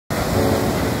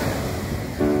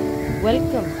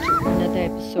Welcome to another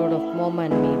episode of Mom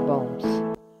and Me Bombs.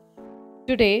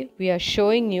 Today we are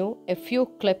showing you a few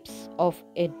clips of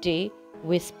a day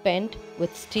we spent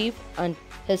with Steve and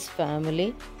his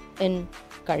family in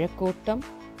Kazhakottam,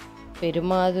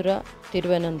 Perumathura,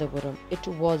 Thiruvananthapuram. It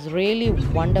was really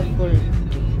wonderful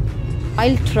day.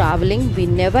 While traveling, we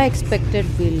never expected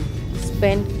we'll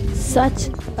spend such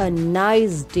a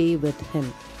nice day with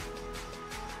him.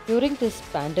 During this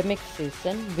pandemic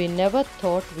season, we never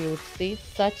thought we would see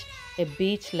such a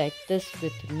beach like this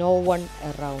with no one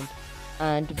around,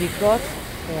 and we got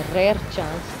a rare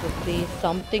chance to see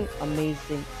something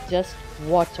amazing. Just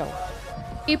watch out.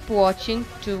 Keep watching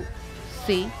to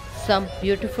see some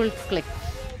beautiful clips.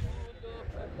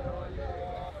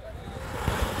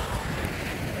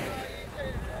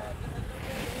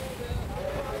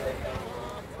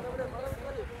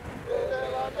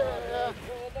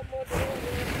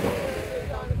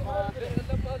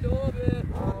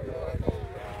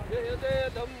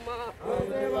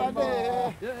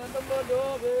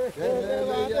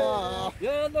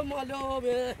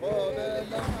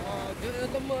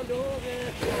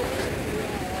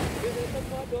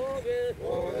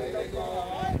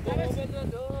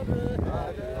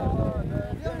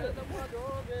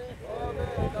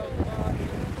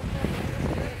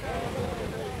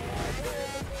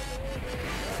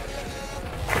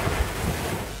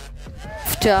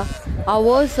 After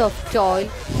hours of toil,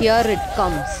 here it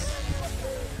comes.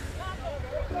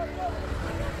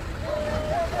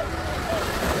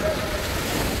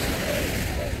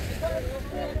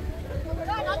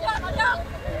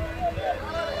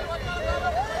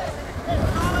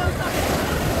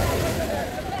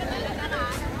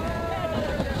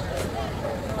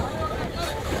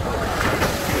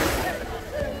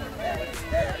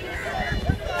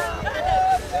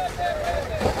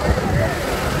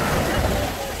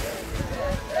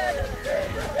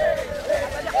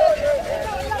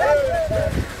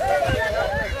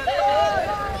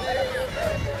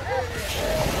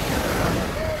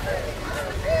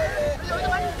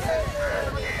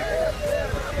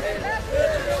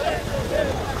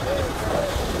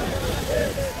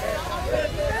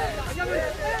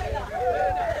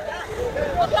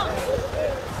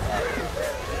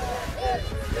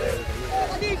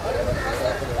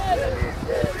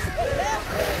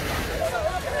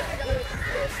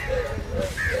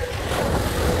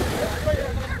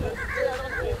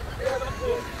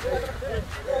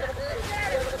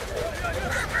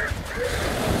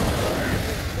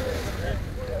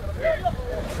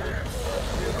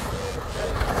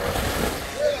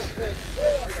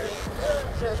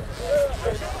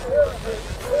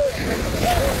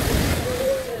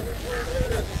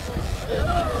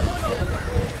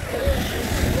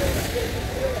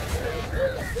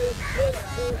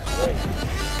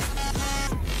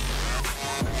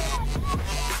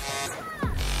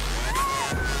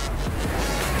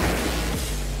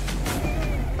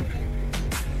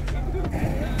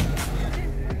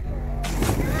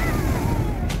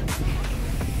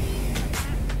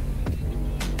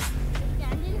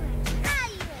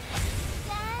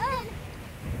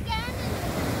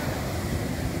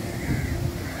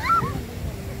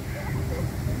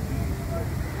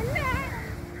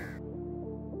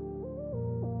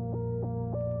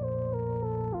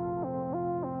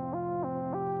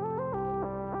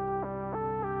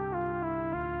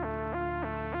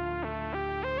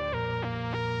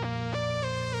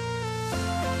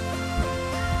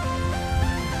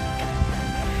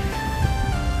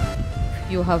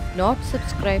 If you have not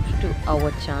subscribed to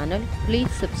our channel, please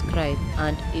subscribe,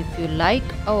 and if you like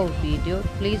our video,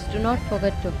 please do not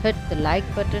forget to hit the like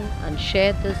button and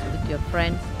share this with your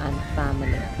friends and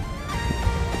family.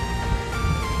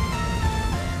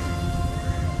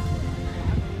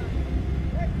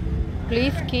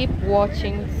 Please keep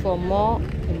watching for more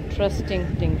interesting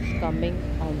things coming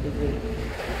on the way.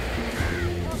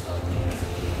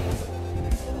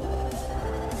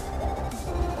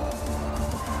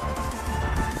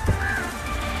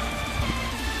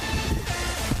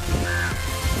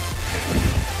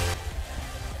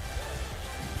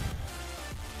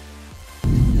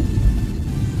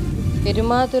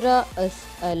 Perumathura is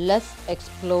a less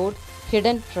explored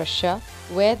hidden treasure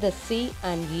where the sea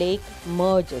and lake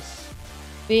merges.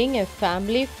 Being a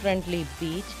family-friendly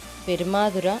beach,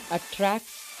 Perumathura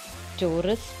attracts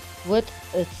tourists with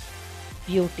its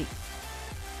beauty.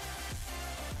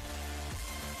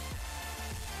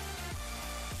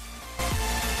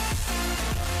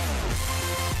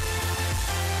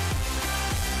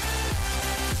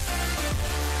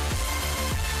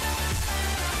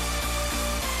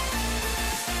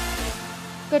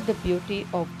 Look at the beauty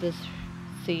of this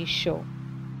seashore.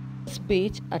 This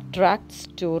beach attracts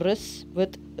tourists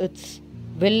with its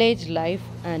village life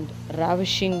and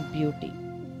ravishing beauty.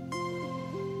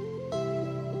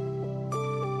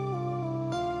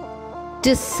 It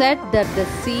is said that the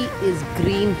sea is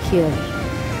green here.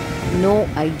 No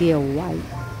idea why.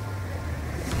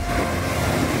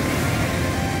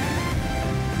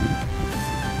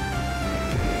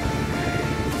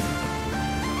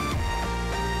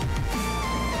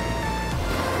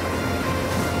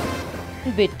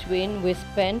 In between, we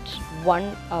spent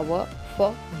 1 hour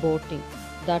for boating.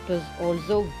 That was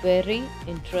also very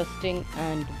interesting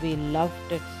and we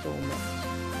loved it so much.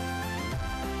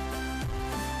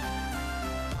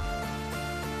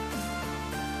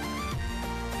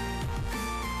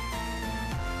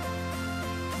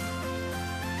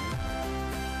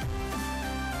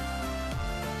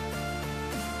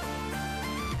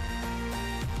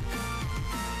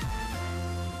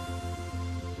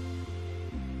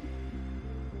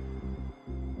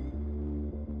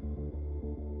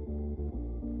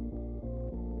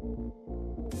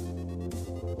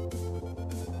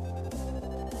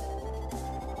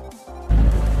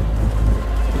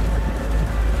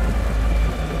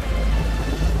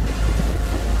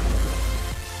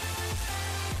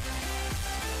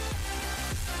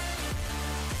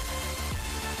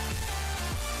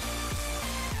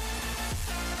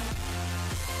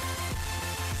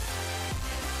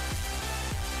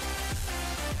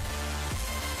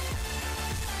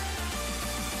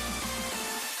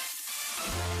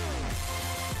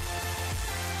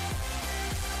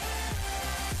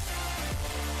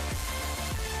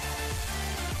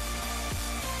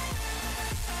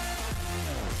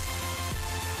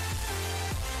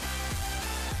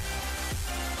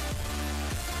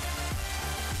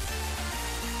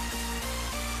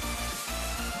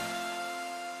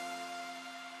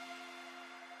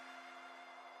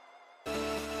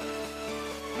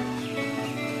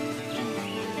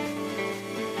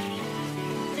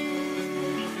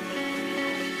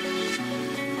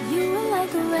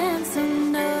 A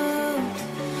ransom note.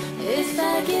 If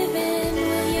I give in,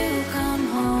 will you come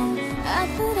home? I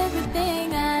put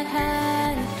everything I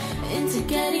had into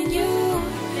getting you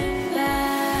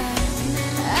back.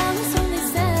 I was only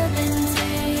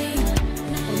 17,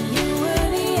 and you were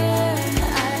the air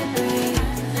I breathed.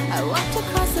 I walked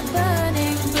across a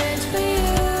burning bridge for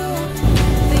you,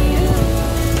 for you.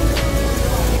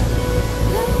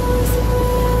 Those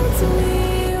roads we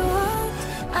walked,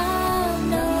 I'll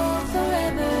know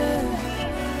forever.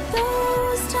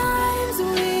 Those times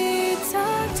we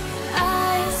talked,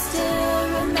 I still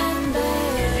remember.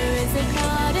 Is it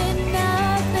not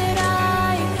enough that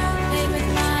I played with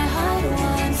my heart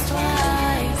once,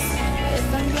 twice? If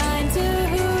I'm blind to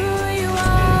who you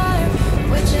are,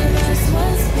 which of us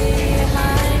was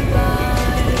behind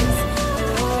bars?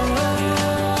 Oh,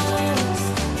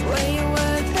 were you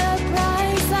worth the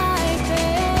price I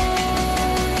paid?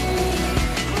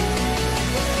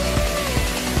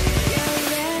 Your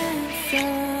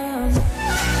ransom.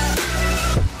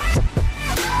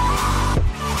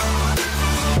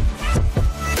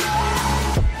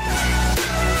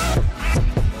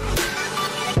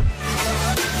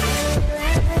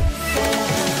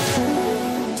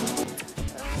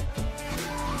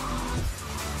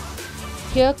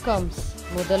 Here comes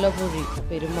Mudalapuri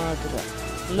Perumathura.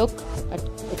 Look at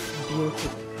its beauty.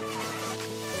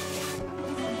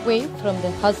 Away from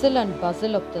the hustle and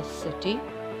bustle of the city,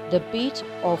 the beach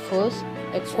offers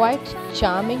a quite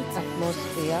charming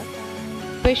atmosphere,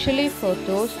 especially for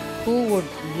those who would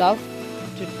love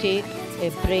to take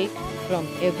a break from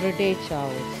everyday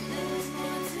chores.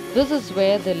 This is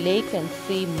where the lake and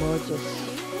sea merges.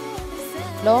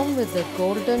 Along with the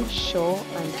golden shore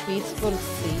and peaceful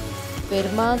sea,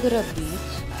 Perumathura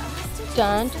Beach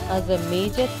stands as a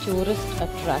major tourist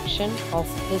attraction of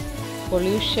this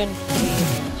pollution-free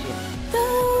region.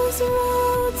 Those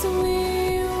roads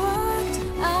we walked,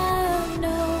 I'll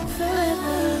know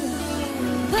forever.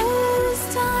 Those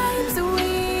times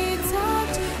we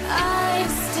talked, I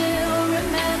still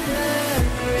remember.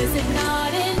 Is it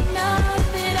not enough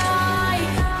that I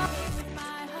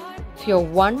my heart? If you're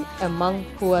one among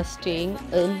who are staying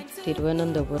in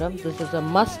Thiruvananthapuram, this is a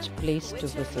must place to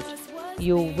visit.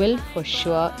 You will for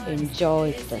sure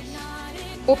enjoy this.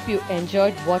 Hope you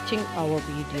enjoyed watching our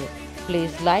video.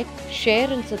 Please like, share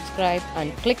and subscribe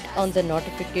and click on the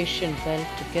notification bell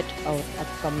to get our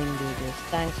upcoming videos.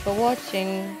 Thanks for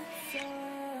watching.